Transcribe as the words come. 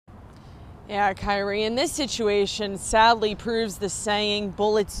Yeah, Kyrie, and this situation sadly proves the saying,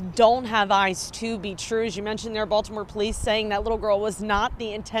 bullets don't have eyes, to be true. As you mentioned there, Baltimore police saying that little girl was not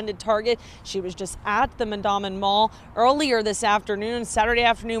the intended target. She was just at the Mondawmin Mall earlier this afternoon, Saturday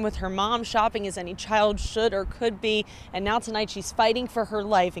afternoon, with her mom, shopping as any child should or could be. And now tonight she's fighting for her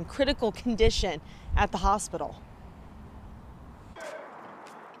life in critical condition at the hospital.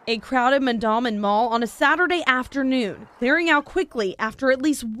 A crowded Mondawmin Mall on a Saturday afternoon, clearing out quickly after at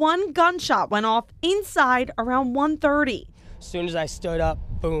least one gunshot went off inside around 1:30. As soon as I stood up,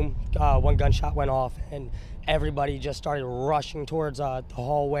 boom, one gunshot went off, and everybody just started rushing towards the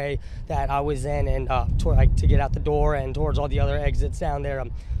hallway that I was in, and to get out the door and towards all the other exits down there.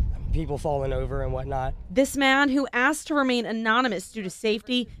 People falling over and whatnot. This man, who asked to remain anonymous due to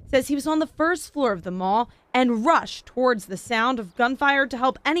safety, says he was on the first floor of the mall and rushed towards the sound of gunfire to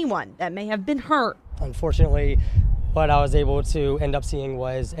help anyone that may have been hurt. Unfortunately, what I was able to end up seeing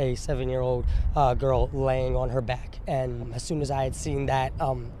was a 7-year-old girl laying on her back. And as soon as I had seen that,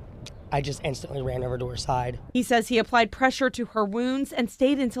 I just instantly ran over to her side. He says he applied pressure to her wounds and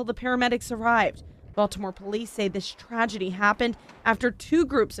stayed until the paramedics arrived. Baltimore police say this tragedy happened after two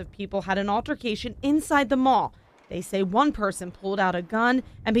groups of people had an altercation inside the mall. They say one person pulled out a gun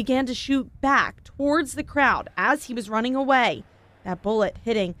and began to shoot back towards the crowd as he was running away. That bullet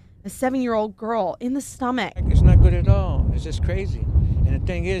hitting a 7-year-old girl in the stomach. It's not good at all. It's just crazy. And the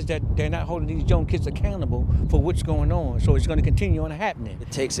thing is that they're not holding these young kids accountable for what's going on. So it's going to continue on happening.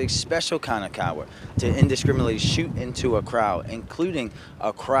 It takes a special kind of coward to indiscriminately shoot into a crowd, including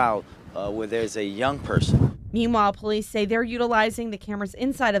a crowd where there's a young person. Meanwhile, police say they're utilizing the cameras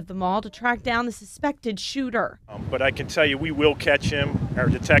inside of the mall to track down the suspected shooter. But I can tell you we will catch him. Our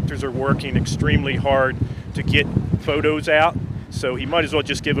detectives are working extremely hard to get photos out, so he might as well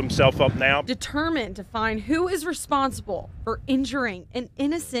just give himself up now. Determined to find who is responsible for injuring an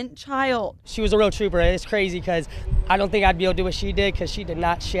innocent child. She was a real trooper. It's crazy because I don't think I'd be able to do what she did, because she did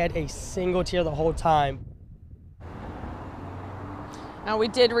not shed a single tear the whole time. Now, we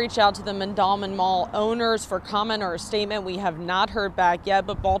did reach out to the Mondawmin Mall owners for comment or a statement. We have not heard back yet,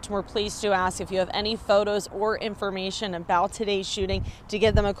 but Baltimore police do ask if you have any photos or information about today's shooting to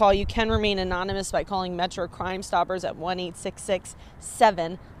give them a call. You can remain anonymous by calling Metro Crime Stoppers at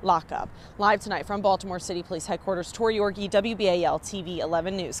 1-866-7-LOCK-UP. Live tonight from Baltimore City Police Headquarters, Tori Yorgi, WBAL-TV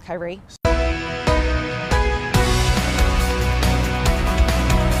 11 News. Kyrie.